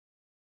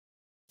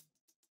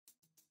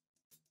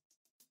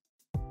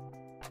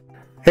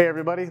Hey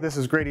everybody, this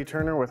is Grady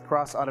Turner with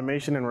Cross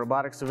Automation and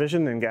Robotics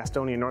Division in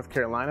Gastonia, North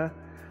Carolina.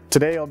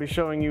 Today I'll be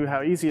showing you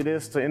how easy it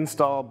is to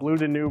install Blue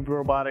Danube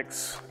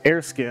Robotics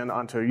AIRSKIN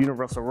onto a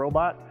universal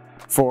robot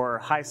for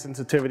high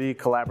sensitivity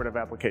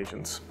collaborative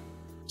applications.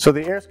 So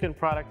the AIRSKIN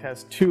product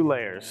has two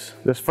layers.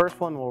 This first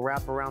one will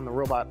wrap around the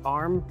robot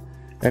arm,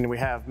 and we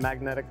have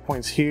magnetic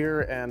points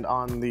here and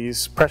on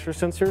these pressure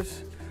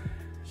sensors.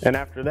 And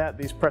after that,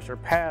 these pressure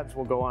pads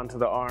will go onto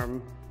the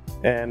arm,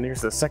 and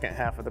here's the second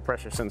half of the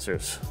pressure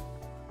sensors.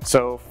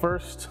 So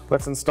first,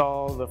 let's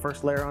install the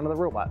first layer onto the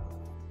robot.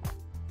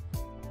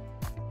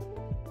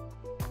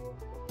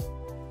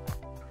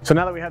 So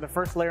now that we have the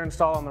first layer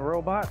installed on the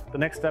robot, the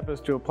next step is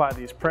to apply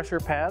these pressure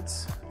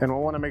pads, and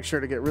we'll want to make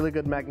sure to get really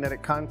good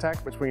magnetic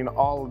contact between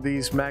all of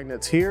these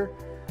magnets here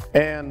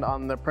and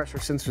on the pressure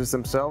sensors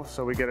themselves,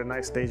 so we get a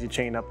nice daisy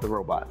chain up the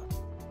robot.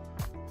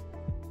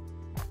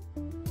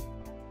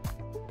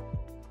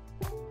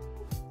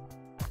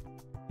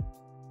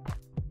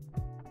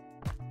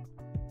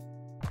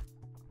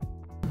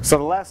 So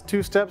the last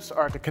two steps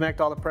are to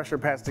connect all the pressure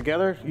pads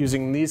together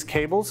using these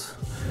cables.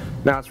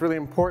 Now it's really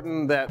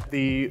important that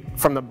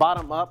from the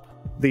bottom up,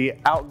 the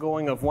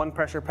outgoing of one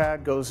pressure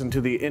pad goes into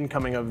the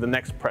incoming of the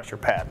next pressure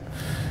pad.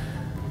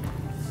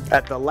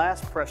 At the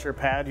last pressure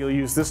pad, you'll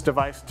use this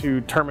device to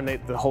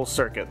terminate the whole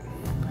circuit.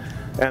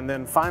 And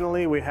then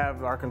finally, we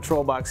have our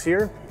control box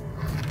here.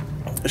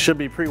 It should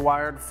be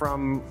pre-wired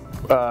from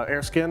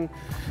AIRSKIN.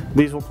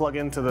 These will plug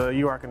into the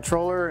UR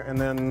controller,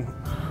 and then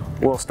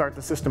we'll start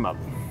the system up.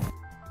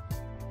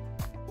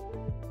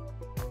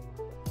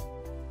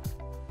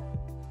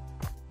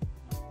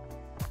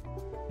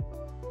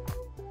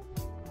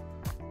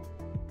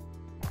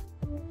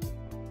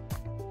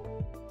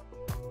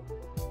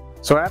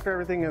 So after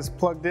everything is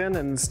plugged in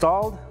and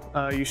installed,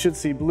 you should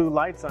see blue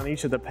lights on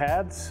each of the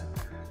pads.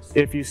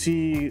 If you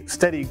see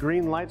steady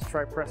green lights,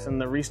 try pressing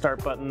the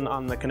restart button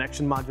on the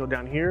connection module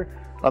down here.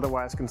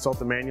 Otherwise, consult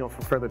the manual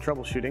for further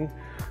troubleshooting.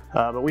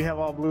 But we have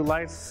all blue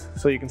lights,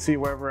 so you can see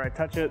wherever I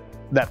touch it,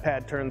 that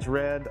pad turns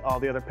red, all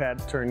the other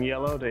pads turn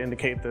yellow to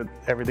indicate that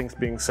everything's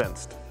being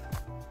sensed.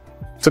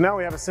 So now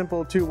we have a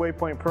simple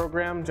 2-waypoint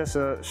program just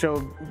to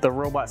show the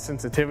robot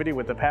sensitivity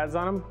with the pads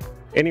on them.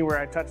 Anywhere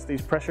I touch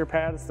these pressure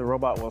pads, the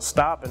robot will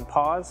stop and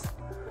pause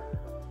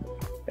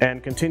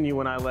and continue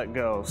when I let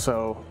go.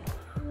 So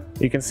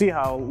you can see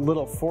how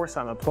little force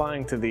I'm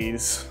applying to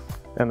these,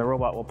 and the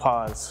robot will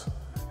pause.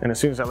 And as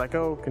soon as I let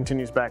go,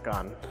 continues back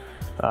on.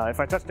 If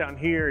I touch down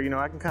here,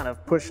 I can kind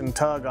of push and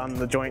tug on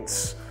the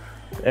joints,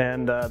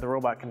 and the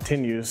robot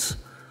continues.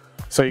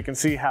 So you can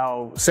see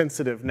how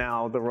sensitive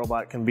now the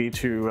robot can be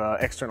to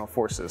external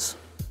forces.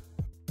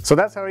 So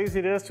that's how easy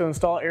it is to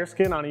install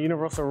AIRSKIN on a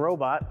universal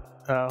robot.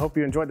 Hope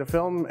you enjoyed the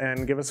film,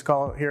 and give us a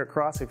call here at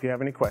Cross if you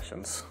have any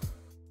questions.